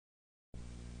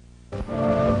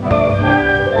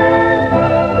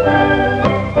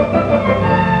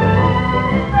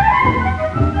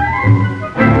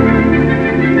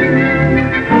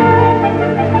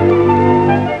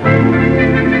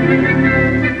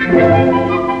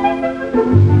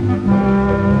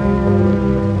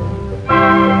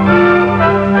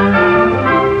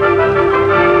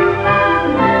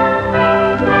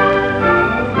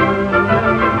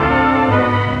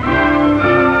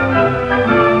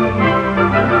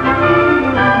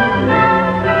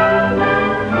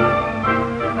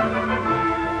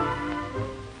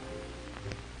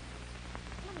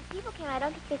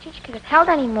Held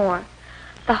anymore.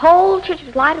 The whole church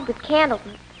was lighted with candles.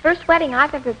 And the first wedding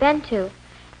I've ever been to.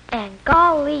 And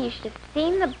golly, you should have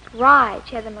seen the bride.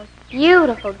 She had the most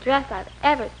beautiful dress I've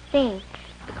ever seen.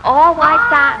 It was all white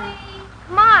satin.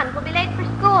 Come on, we'll be late for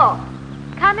school.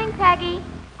 Coming, Peggy.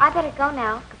 I better go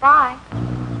now. Goodbye.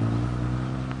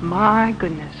 My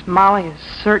goodness, Molly is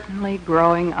certainly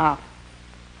growing up.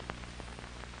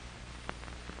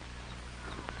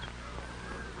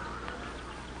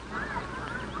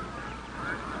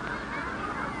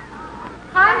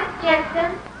 Hi, Miss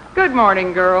Jensen. Good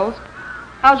morning, girls.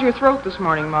 How's your throat this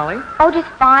morning, Molly? Oh, just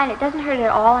fine. It doesn't hurt at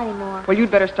all anymore. Well, you'd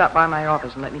better stop by my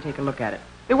office and let me take a look at it.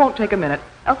 It won't take a minute.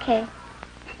 Okay.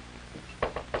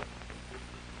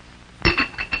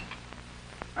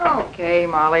 Okay,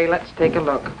 Molly, let's take a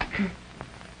look.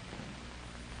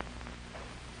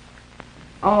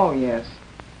 Oh, yes.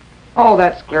 Oh,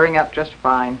 that's clearing up just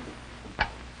fine.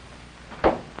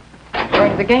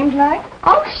 Going to the game tonight?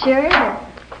 Oh, sure.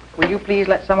 Will you please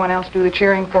let someone else do the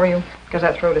cheering for you? Because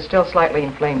that throat is still slightly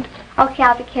inflamed. Okay,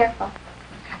 I'll be careful.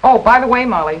 Oh, by the way,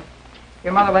 Molly,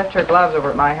 your mother left her gloves over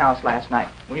at my house last night.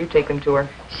 Will you take them to her?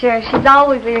 Sure, she's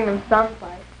always leaving them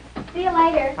someplace. See you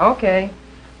later. Okay.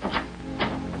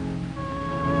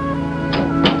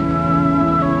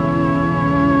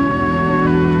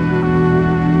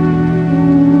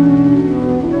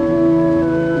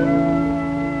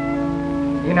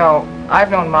 You know,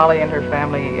 I've known Molly and her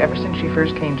family ever since she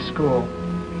first came to school.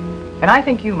 And I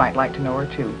think you might like to know her,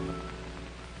 too.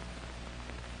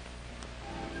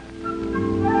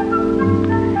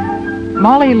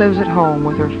 Molly lives at home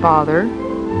with her father,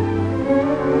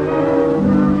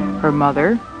 her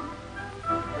mother,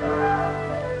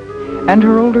 and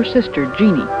her older sister,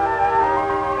 Jeannie.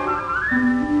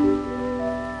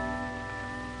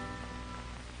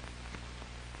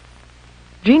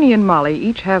 Jeannie and Molly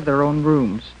each have their own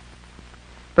rooms.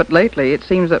 But lately, it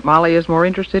seems that Molly is more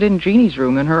interested in Jeannie's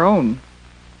room than her own.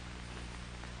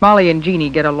 Molly and Jeannie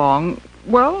get along,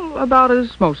 well, about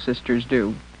as most sisters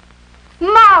do.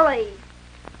 Molly!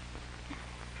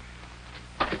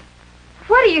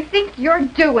 What do you think you're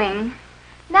doing?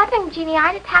 Nothing, Jeannie.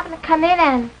 I just happened to come in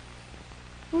and...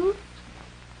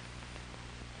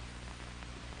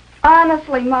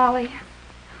 Honestly, Molly,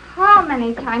 how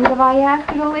many times have I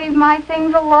asked you to leave my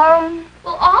things alone?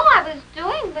 Well, all I was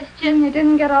doing was just... And you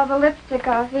didn't get all the lipstick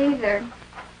off either.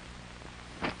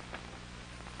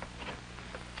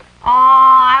 Oh,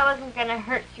 I wasn't going to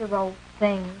hurt your old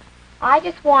things. I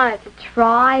just wanted to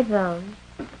try them.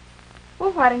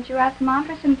 Well, why don't you ask Mom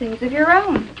for some things of your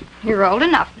own? You're old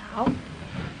enough now.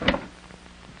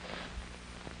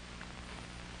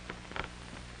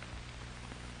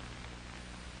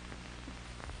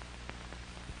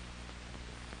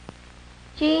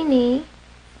 Jeannie,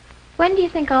 when do you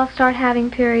think I'll start having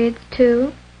periods,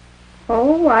 too?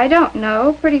 Oh, I don't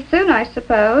know. Pretty soon, I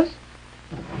suppose.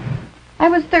 I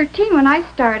was 13 when I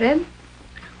started.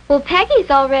 Well,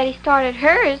 Peggy's already started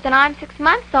hers, and I'm 6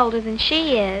 months older than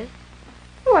she is.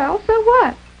 Well, so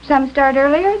what? Some start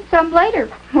earlier and some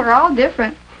later. We're all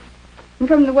different. And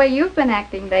from the way you've been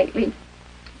acting lately, it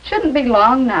shouldn't be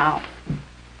long now.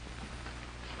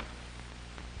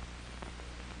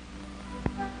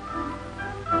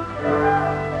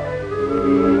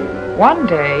 One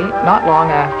day, not long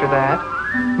after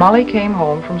that, Molly came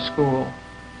home from school.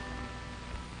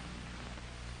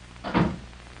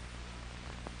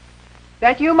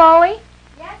 That you, Molly?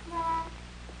 Yes, Mom.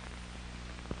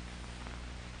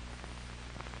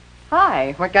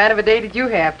 Hi, what kind of a day did you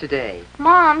have today?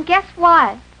 Mom, guess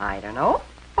what? I don't know.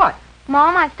 What?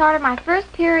 Mom, I started my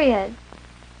first period.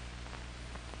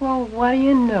 Well, what do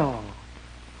you know?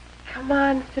 Come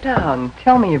on, sit down.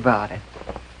 Tell me about it.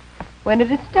 When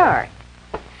did it start?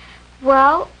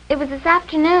 Well, it was this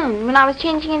afternoon when I was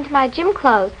changing into my gym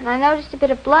clothes, and I noticed a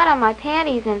bit of blood on my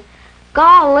panties, and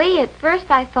golly, at first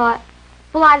I thought,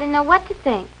 well, I didn't know what to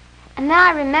think. And then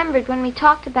I remembered when we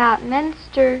talked about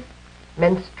Menstruation.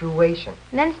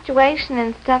 menstruation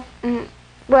and stuff, and,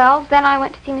 well, then I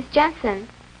went to see Miss Jensen.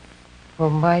 Oh,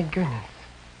 my goodness.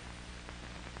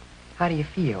 How do you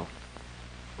feel?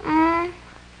 Kind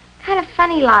of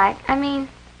funny like. I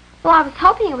was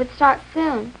hoping it would start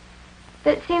soon.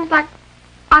 But it seems like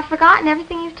I've forgotten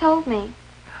everything you've told me.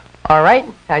 All right,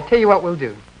 I tell you what we'll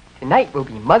do. Tonight will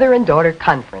be mother and daughter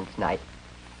conference night.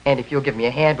 And if you'll give me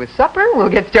a hand with supper, we'll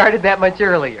get started that much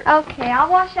earlier. Okay, I'll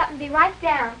wash up and be right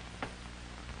down.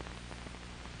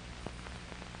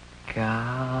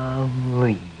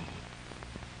 Golly.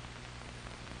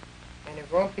 And it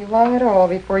won't be long at all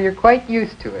before you're quite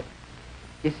used to it.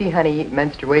 You see, honey,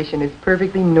 menstruation is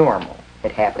perfectly normal.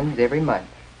 It happens every month.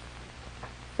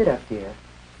 Sit up, dear.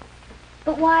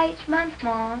 But why each month,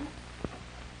 Mom?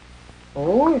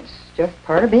 Oh, it's just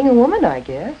part of being a woman, I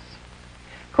guess.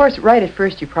 Of course, right at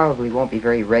first you probably won't be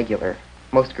very regular.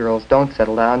 Most girls don't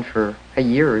settle down for a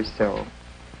year or so.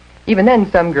 Even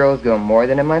then, some girls go more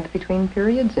than a month between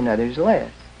periods and others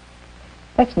less.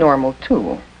 That's normal,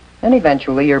 too. And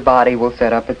eventually your body will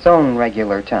set up its own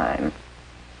regular time.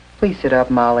 Please sit up,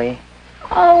 Molly.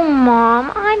 Oh,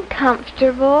 Mom, I'm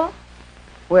comfortable.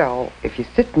 Well, if you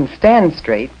sit and stand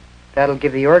straight, that'll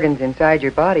give the organs inside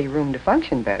your body room to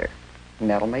function better. And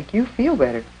that'll make you feel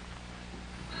better.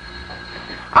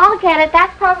 I'll get it.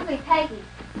 That's probably Peggy.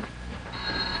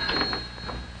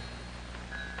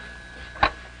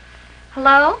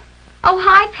 Hello? Oh,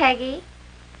 hi, Peggy.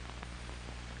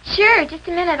 Sure, just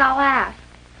a minute, I'll ask.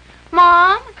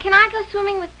 Mom, can I go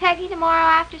swimming with Peggy tomorrow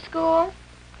after school?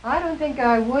 I don't think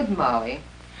I would, Molly.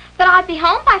 But I'd be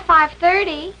home by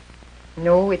 5:30.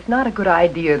 No, it's not a good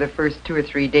idea the first 2 or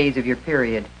 3 days of your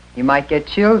period. You might get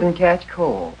chilled and catch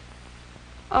cold.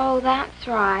 Oh, that's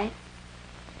right.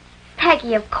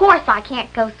 Peggy, of course I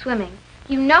can't go swimming.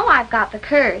 You know I've got the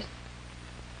curse.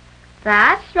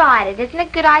 That's right. It isn't a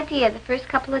good idea the first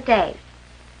couple of days.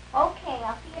 Okay,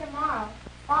 I'll see you tomorrow.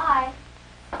 Bye.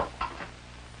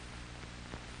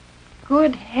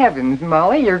 Good heavens,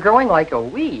 Molly, you're growing like a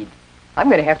weed. I'm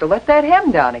going to have to let that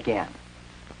hem down again.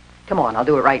 Come on, I'll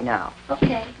do it right now.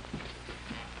 Okay.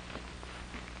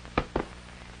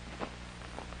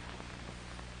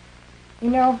 You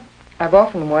know, I've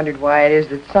often wondered why it is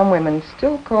that some women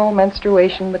still call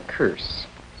menstruation the curse.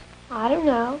 I don't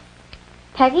know.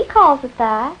 Peggy calls it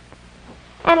that.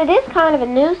 And it is kind of a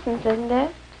nuisance, isn't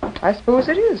it? I suppose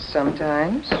it is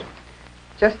sometimes.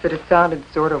 Just that it sounded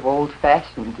sort of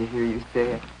old-fashioned to hear you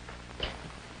say it.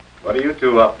 What are you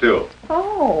two up to?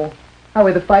 Oh, how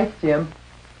were the fights, Jim?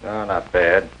 No, not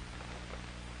bad.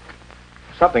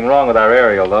 Something wrong with our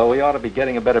aerial, though. We ought to be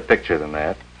getting a better picture than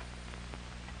that.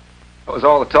 What was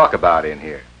all the talk about in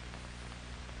here?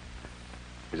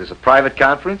 Is this a private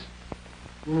conference?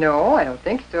 No, I don't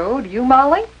think so. Do you,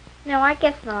 Molly? No, I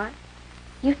guess not.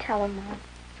 You tell him, Mom.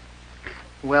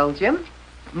 Well, Jim,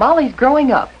 Molly's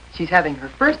growing up. She's having her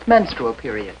first menstrual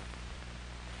period.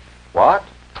 What?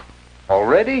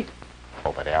 Already?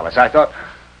 Oh, but Alice, I thought...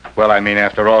 Well, I mean,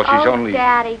 after all, she's only...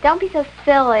 Daddy, don't be so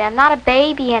silly. I'm not a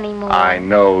baby anymore. I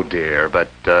know, dear, but,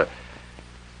 well...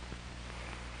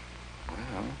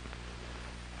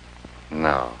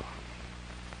 No.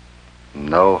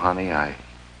 No, honey, I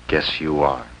guess you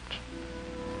aren't.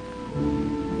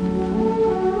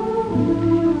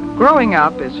 Growing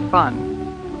up is fun,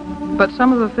 but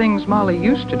some of the things Molly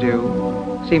used to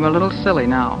do seem a little silly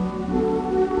now.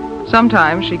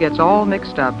 Sometimes she gets all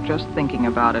mixed up just thinking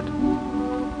about it.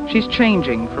 She's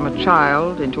changing from a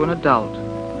child into an adult,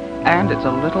 and it's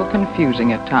a little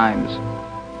confusing at times.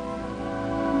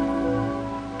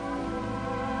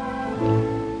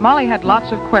 Molly had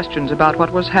lots of questions about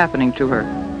what was happening to her.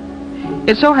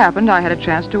 It so happened I had a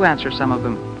chance to answer some of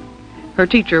them. Her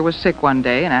teacher was sick one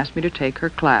day and asked me to take her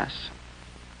class.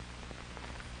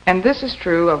 And this is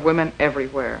true of women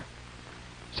everywhere.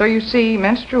 So you see,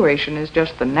 menstruation is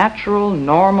just the natural,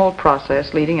 normal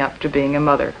process leading up to being a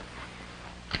mother.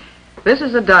 This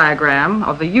is a diagram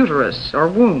of the uterus, or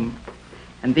womb,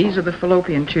 and these are the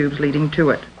fallopian tubes leading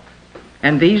to it.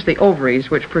 And these the ovaries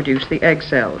which produce the egg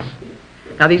cells.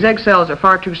 Now, these egg cells are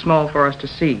far too small for us to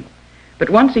see, but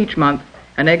once each month,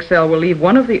 an egg cell will leave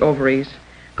one of the ovaries,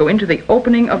 go into the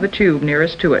opening of the tube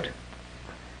nearest to it,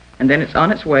 and then it's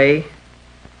on its way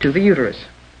to the uterus.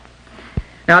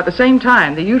 Now, at the same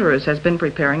time, the uterus has been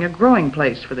preparing a growing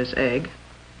place for this egg,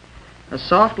 a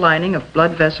soft lining of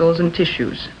blood vessels and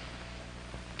tissues.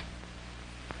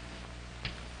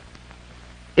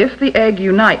 If the egg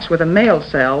unites with a male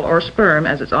cell or sperm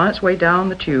as it's on its way down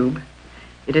the tube,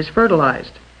 it is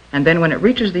fertilized, and then when it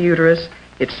reaches the uterus,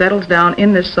 it settles down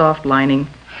in this soft lining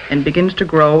and begins to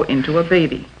grow into a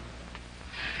baby.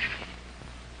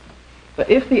 But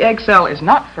if the egg cell is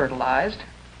not fertilized,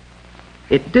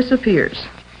 it disappears.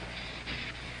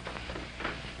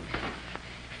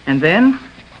 And then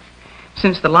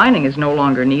Since the lining is no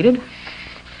longer needed,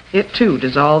 it too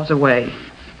dissolves away.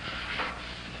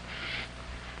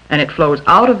 And it flows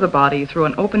out of the body through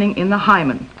an opening in the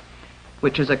hymen,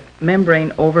 which is a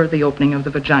membrane over the opening of the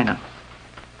vagina.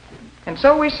 And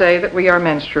so we say that we are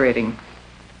menstruating.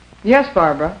 Yes,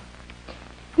 Barbara?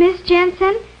 Miss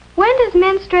Jensen, when does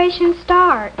menstruation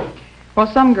start? Well,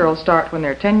 some girls start when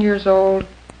they're 10 years old,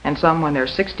 and some when they're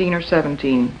 16 or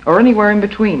 17, or anywhere in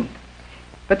between.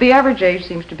 But the average age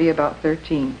seems to be about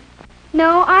 13.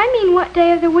 No, I mean what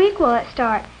day of the week will it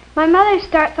start? My mother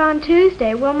starts on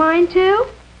Tuesday. Will mine too?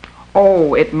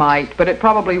 Oh, it might, but it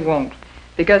probably won't,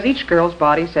 because each girl's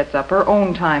body sets up her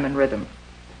own time and rhythm.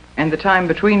 And the time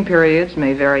between periods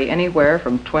may vary anywhere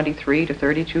from 23 to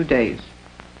 32 days.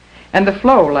 And the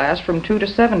flow lasts from 2 to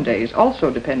 7 days,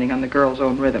 also depending on the girl's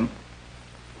own rhythm.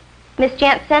 Miss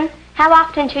Jensen, how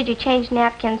often should you change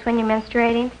napkins when you're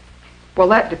menstruating? Well,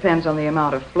 that depends on the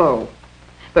amount of flow,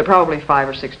 but probably 5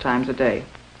 or 6 times a day.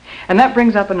 And that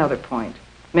brings up another point.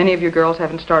 Many of you girls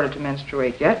haven't started to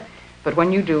menstruate yet, but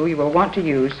when you do, you will want to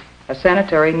use a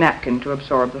sanitary napkin to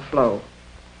absorb the flow.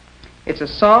 It's a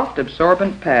soft,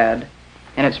 absorbent pad,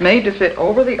 and it's made to fit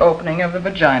over the opening of the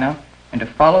vagina and to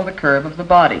follow the curve of the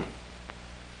body.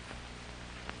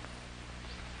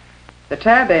 The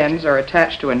tab ends are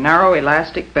attached to a narrow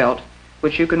elastic belt,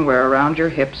 which you can wear around your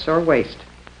hips or waist.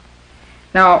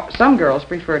 Now, some girls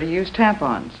prefer to use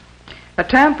tampons. A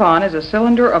tampon is a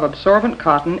cylinder of absorbent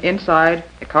cotton inside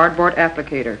a cardboard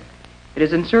applicator. It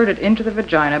is inserted into the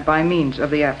vagina by means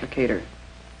of the applicator.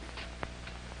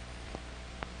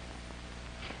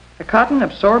 The cotton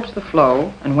absorbs the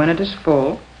flow, and when it is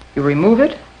full, you remove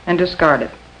it and discard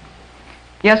it.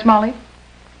 Yes, Molly?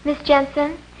 Miss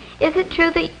Jensen, is it true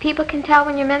that people can tell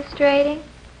when you're menstruating?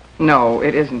 No,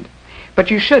 it isn't. But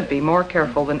you should be more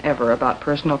careful than ever about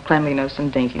personal cleanliness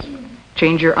and daintiness.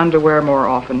 Change your underwear more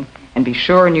often, and be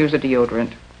sure and use a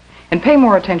deodorant. And pay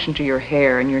more attention to your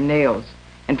hair and your nails,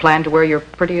 and plan to wear your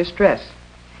prettiest dress.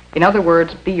 In other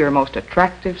words, be your most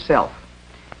attractive self.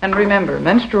 And remember,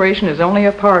 menstruation is only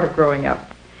a part of growing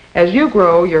up. As you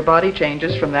grow, your body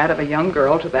changes from that of a young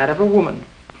girl to that of a woman.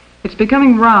 It's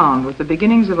becoming round with the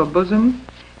beginnings of a bosom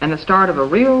and the start of a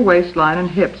real waistline and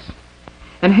hips.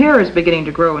 And hair is beginning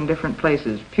to grow in different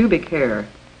places, pubic hair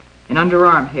and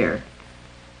underarm hair.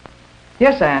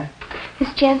 Yes, Anne?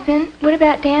 Miss Jensen, what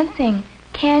about dancing?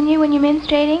 Can you when you're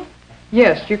menstruating?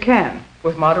 Yes, you can,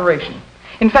 with moderation.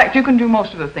 In fact, you can do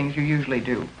most of the things you usually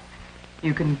do.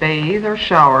 You can bathe or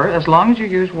shower as long as you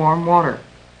use warm water.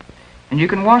 And you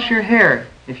can wash your hair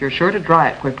if you're sure to dry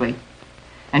it quickly.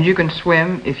 And you can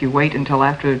swim if you wait until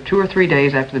after 2 or 3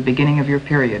 days after the beginning of your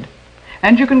period.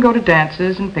 And you can go to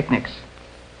dances and picnics.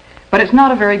 But it's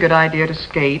not a very good idea to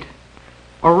skate,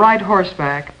 or ride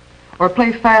horseback, or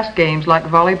play fast games like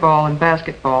volleyball and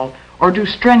basketball, or do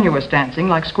strenuous dancing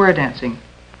like square dancing,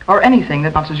 or anything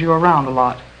that bounces you around a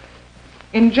lot.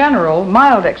 In general,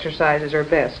 mild exercises are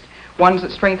best. Ones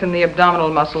that strengthen the abdominal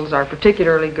muscles are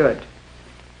particularly good.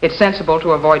 It's sensible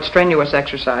to avoid strenuous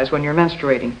exercise when you're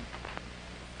menstruating.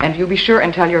 And you be sure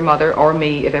and tell your mother or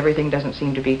me if everything doesn't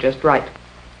seem to be just right.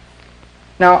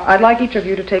 Now, I'd like each of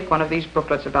you to take one of these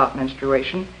booklets about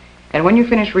menstruation, and when you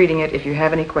finish reading it, if you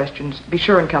have any questions, be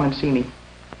sure and come and see me.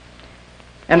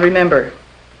 And remember,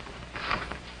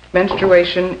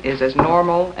 menstruation is as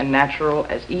normal and natural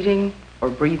as eating or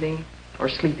breathing or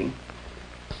sleeping.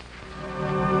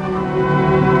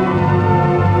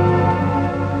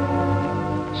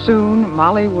 Soon,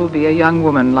 Molly will be a young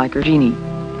woman like her Jeannie,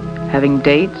 having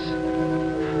dates,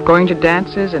 going to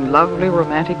dances in lovely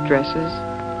romantic dresses,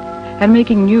 and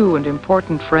making new and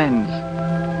important friends.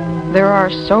 There are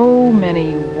so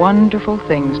many wonderful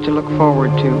things to look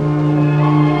forward to.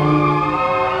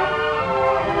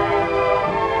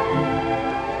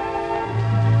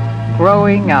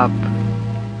 Growing up.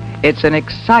 It's an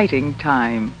exciting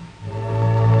time.